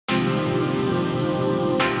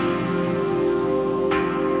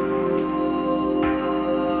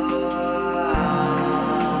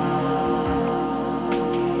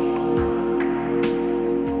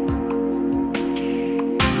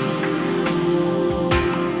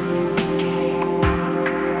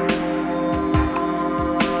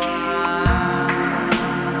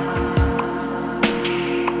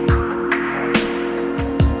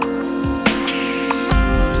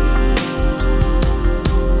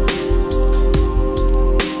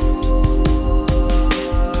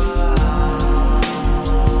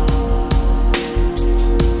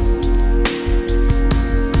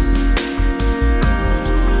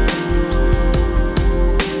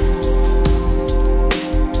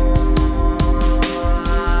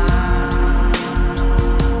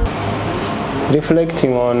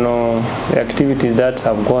reflecting on the activities that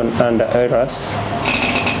have gone under IRAS,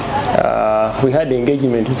 we had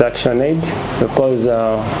engagement with ActionAid because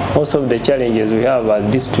most of the challenges we have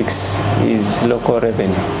as districts is local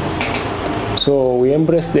revenue. So we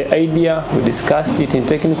embraced the idea, we discussed it in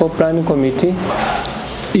technical planning committee.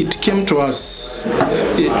 It came to us,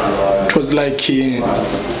 it was like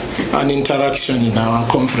an interaction in our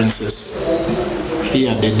conferences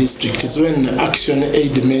here at the district. It's when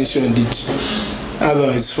ActionAid mentioned it.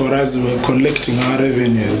 Otherwise, for us, we were collecting our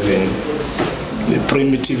revenues in the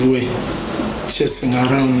primitive way, chasing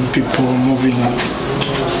around people, moving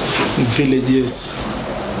in villages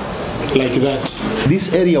like that.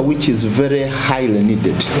 This area which is very highly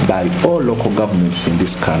needed by all local governments in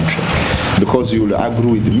this country, because you will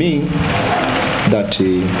agree with me that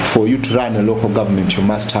for you to run a local government you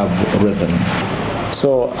must have revenue.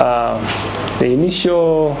 So the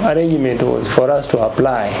initial arrangement was for us to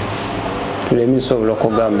apply to the Ministry of Local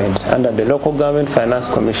Government under the Local Government Finance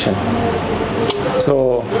Commission.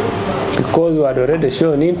 So because we had already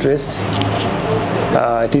shown interest,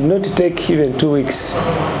 it did not take even 2 weeks,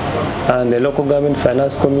 and the Local Government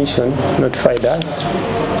Finance Commission notified us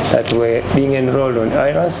that we're being enrolled on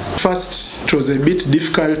IRAS. First, it was a bit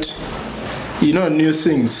difficult. You know, new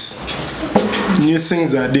things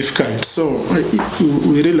are difficult. So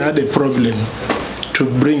we really had a problem to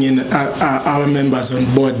bring in our members on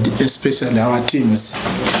board, especially our teams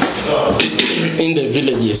in the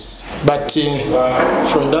villages. But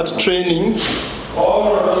from that training,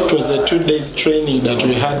 it was a 2 days training that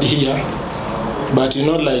we had here. But you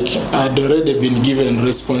know, like I'd already been given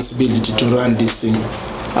responsibility to run this thing.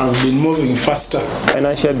 I've been moving faster.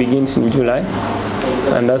 Financial begins in July,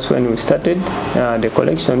 and that's when we started the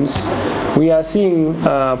collections. We are seeing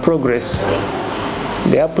progress.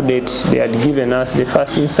 The update they had given us, the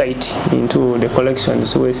first insight into the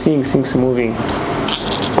collections, we're seeing things moving.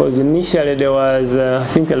 Because initially there was, I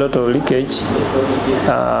think, a lot of leakage,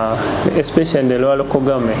 especially in the lower local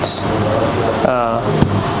governments.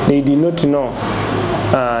 They did not know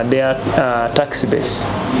their tax base.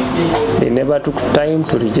 They never took time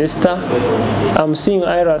to register. I'm seeing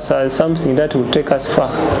IRAS as something that will take us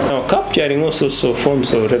far. Now, capturing all sorts of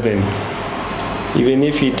forms of revenue, even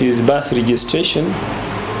if it is birth registration,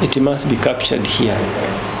 it must be captured here.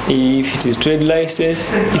 If it is trade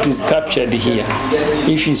license, it is captured here.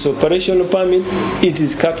 If it's operational permit, it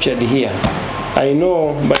is captured here. I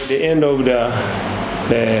know by the end of the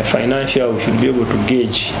financial, we should be able to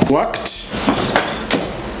gauge. Worked,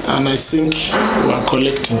 and I think we are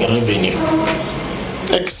collecting revenue.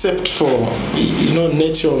 Except for, you know,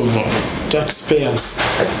 nature of taxpayers.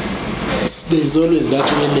 There's always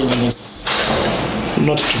that willingness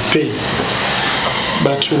not to pay,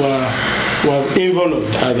 but we have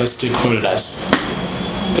involved other stakeholders,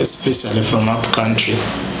 especially from up country,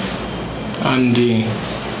 and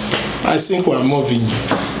I think we're moving.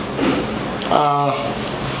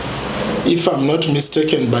 If I'm not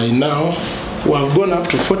mistaken, by now we have gone up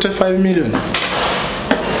to 45 million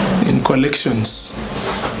in collections.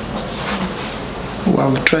 We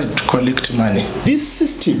have tried to collect money. This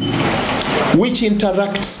system, which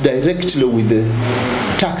interacts directly with the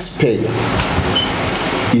taxpayer,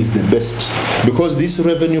 is the best, because this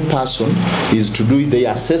revenue person is to do the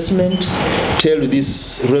assessment, tell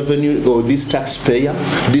this revenue or this taxpayer,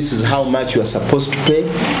 this is how much you are supposed to pay.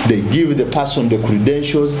 They give the person the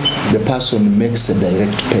credentials, the person makes a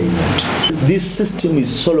direct payment. This system is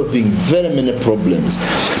solving very many problems.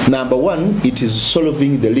 Number one, it is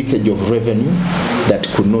solving the leakage of revenue that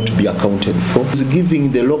could not be accounted for. It's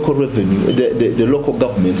giving the local revenue, the local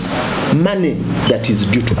governments, money that is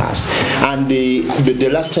due to us. And the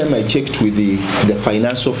last time I checked with the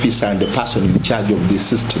finance officer and the person in charge of this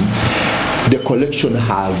system, the collection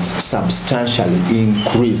has substantially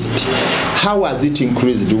increased. How has it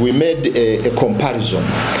increased? We made a comparison.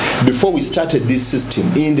 Before we started this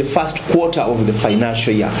system, in the first quarter of the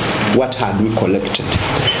financial year, what had we collected?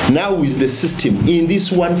 Now with the system, in this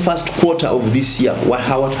first quarter of this year,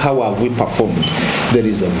 how have we performed? There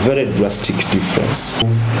is a very drastic difference.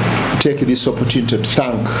 Take this opportunity to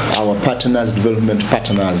thank our partners, development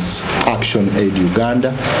partners, ActionAid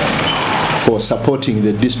Uganda, for supporting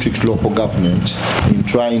the district local government in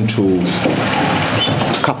trying to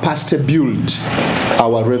capacity build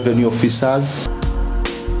our revenue officers.